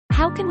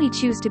How can we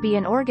choose to be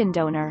an organ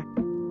donor?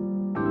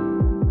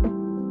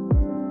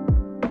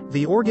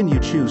 The organ you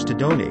choose to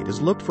donate is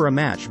looked for a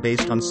match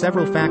based on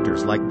several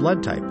factors like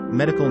blood type,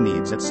 medical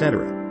needs,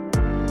 etc.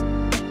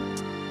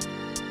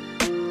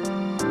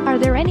 Are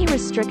there any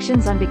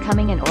restrictions on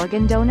becoming an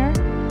organ donor?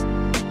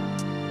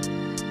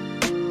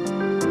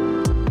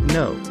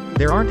 No,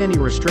 there aren't any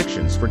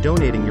restrictions for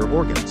donating your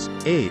organs.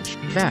 Age,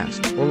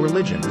 caste, or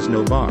religion is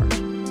no bar.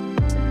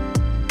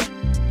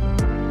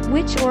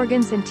 Which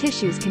organs and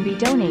tissues can be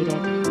donated?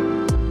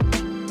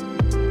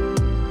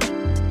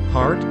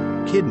 Heart,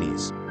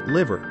 kidneys,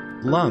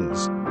 liver,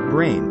 lungs,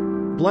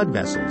 brain, blood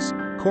vessels,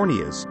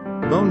 corneas,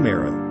 bone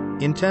marrow,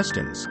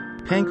 intestines,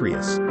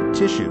 pancreas,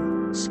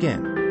 tissue,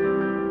 skin.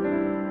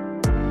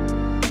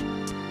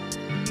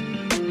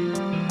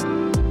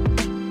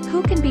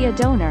 Who can be a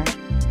donor?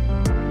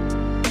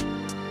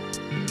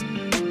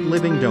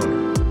 Living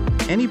donor.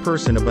 Any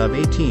person above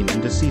 18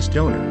 and deceased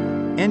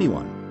donor.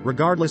 Anyone,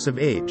 regardless of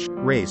age,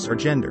 race or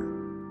gender.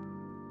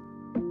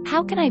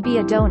 How can I be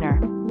a donor?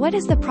 What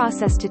is the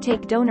process to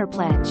take donor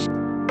pledge?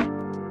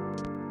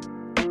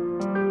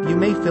 You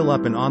may fill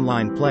up an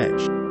online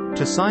pledge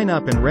to sign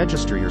up and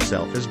register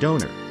yourself as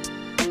donor.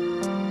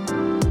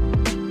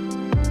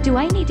 Do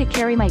I need to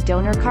carry my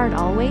donor card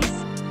always?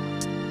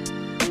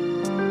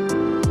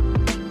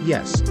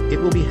 Yes, it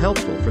will be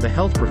helpful for the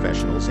health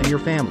professionals in your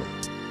family.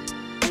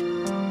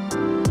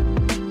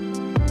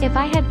 If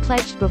I had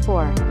pledged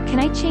before, can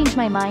I change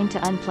my mind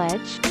to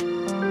unpledge?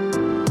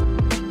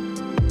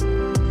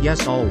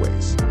 Yes,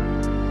 always.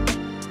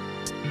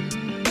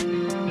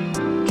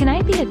 Can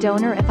I be a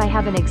donor if I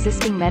have an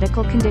existing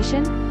medical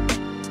condition?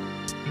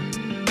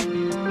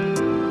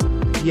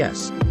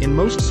 Yes, in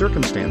most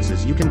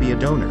circumstances you can be a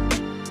donor.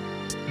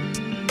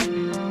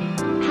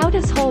 How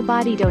does whole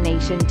body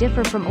donation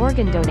differ from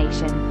organ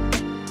donation?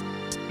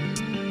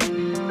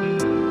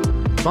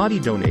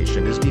 Body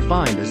donation is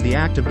defined as the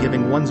act of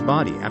giving one's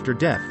body after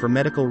death for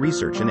medical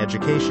research and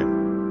education.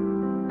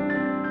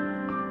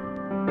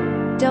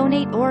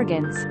 Donate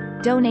organs,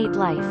 donate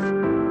life.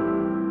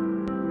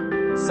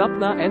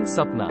 Sapna and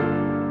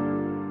Sapna.